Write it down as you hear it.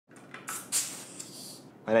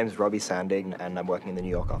My name is Robbie Sanding and I'm working in the New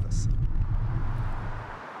York office.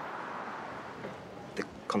 The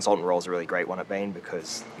consultant role is a really great one at Bain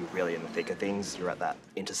because you're really in the thick of things. You're at that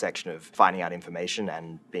intersection of finding out information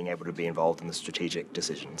and being able to be involved in the strategic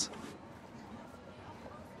decisions.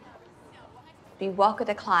 We work with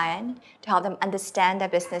the client to help them understand their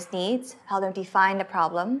business needs, help them define the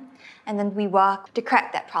problem, and then we work to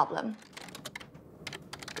crack that problem.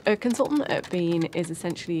 A consultant at Bain is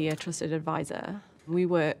essentially a trusted advisor. We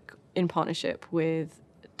work in partnership with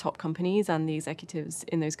top companies and the executives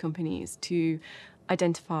in those companies to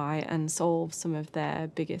identify and solve some of their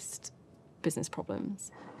biggest business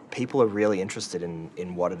problems. People are really interested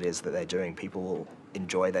in what it is that they're doing. People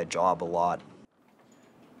enjoy their job a lot.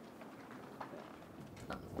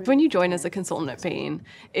 When you join as a consultant at Bain,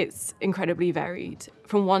 it's incredibly varied.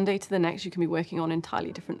 From one day to the next, you can be working on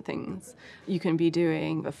entirely different things. You can be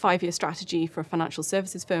doing a 5-year strategy for a financial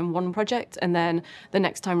services firm, one project, and then the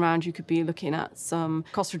next time round, you could be looking at some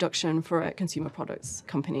cost reduction for a consumer products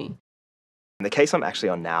company. The case I'm actually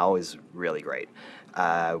on now is really great.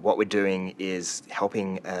 What we're doing is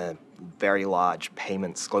helping a very large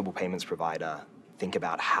global payments provider think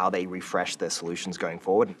about how they refresh their solutions going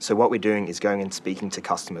forward. So what we're doing is going and speaking to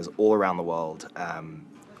customers all around the world,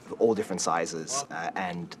 of all different sizes,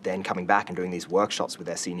 and then coming back and doing these workshops with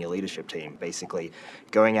their senior leadership team, basically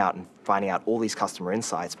going out and finding out all these customer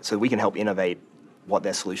insights so we can help innovate what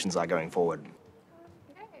their solutions are going forward.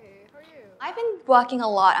 I've been working a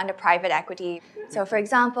lot under private equity. So for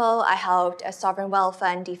example, I helped a sovereign wealth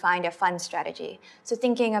fund define their fund strategy. So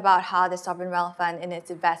thinking about how the sovereign wealth fund and its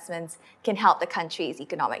investments can help the country's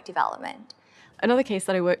economic development. Another case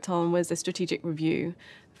that I worked on was a strategic review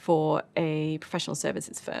for a professional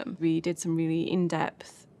services firm. We did some really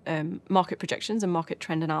in-depth market projections and market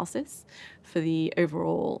trend analysis for the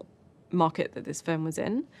overall market that this firm was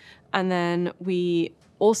in. And then we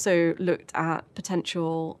also looked at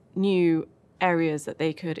potential new areas that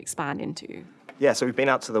they could expand into. Yeah, so we've been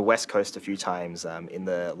out to the West Coast a few times, in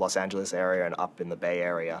the Los Angeles area and up in the Bay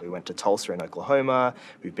Area. We went to Tulsa in Oklahoma,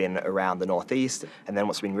 we've been around the Northeast, and then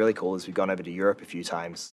what's been really cool is we've gone over to Europe a few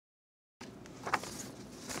times.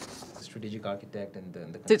 Strategic architect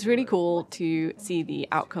and So it's really cool to see the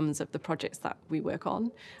outcomes of the projects that we work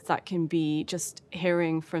on. That can be just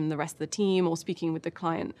hearing from the rest of the team or speaking with the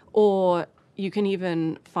client, or you can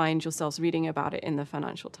even find yourselves reading about it in the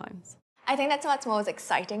Financial Times. I think that's what's most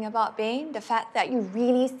exciting about Bain, the fact that you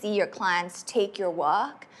really see your clients take your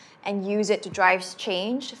work and use it to drive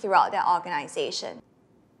change throughout their organization.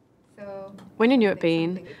 When you're new at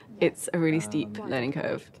Bain, it's a really steep learning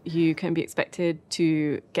curve. You can be expected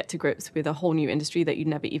to get to grips with a whole new industry that you'd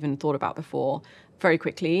never even thought about before very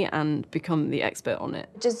quickly and become the expert on it.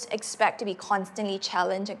 Just expect to be constantly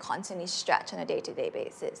challenged and constantly stretched on a day-to-day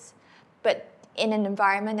basis, but in an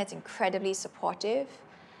environment that's incredibly supportive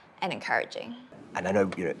and encouraging. And I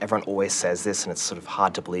know, everyone always says this and it's sort of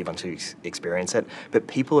hard to believe until you experience it, but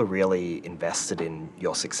people are really invested in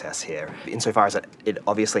your success here. Insofar as it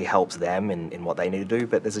obviously helps them in what they need to do,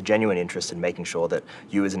 but there's a genuine interest in making sure that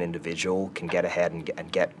you as an individual can get ahead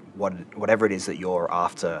and get whatever it is that you're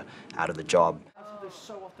after out of the job.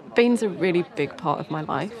 Bain's a really big part of my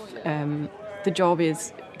life. The job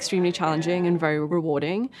is extremely challenging and very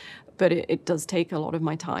rewarding, but it does take a lot of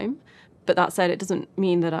my time. But that said, it doesn't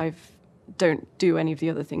mean that I don't do any of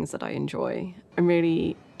the other things that I enjoy. I'm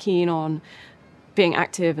really keen on being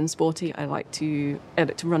active and sporty. I like to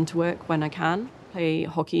run to work when I can, play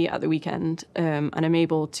hockey at the weekend, and I'm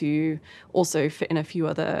able to also fit in a few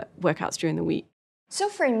other workouts during the week. So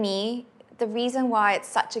for me, the reason why it's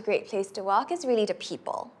such a great place to work is really the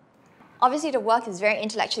people. Obviously, the work is very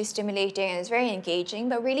intellectually stimulating and it's very engaging,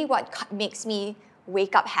 but really what makes me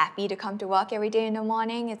wake up happy to come to work every day in the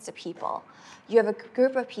morning, it's the people. You have a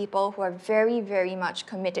group of people who are very, very much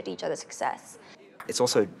committed to each other's success. It's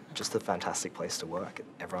also just a fantastic place to work.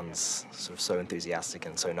 Everyone's sort of so enthusiastic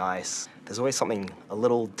and so nice. There's always something a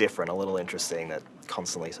little different, a little interesting that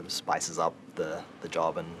constantly sort of spices up the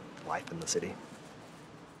job and life in the city.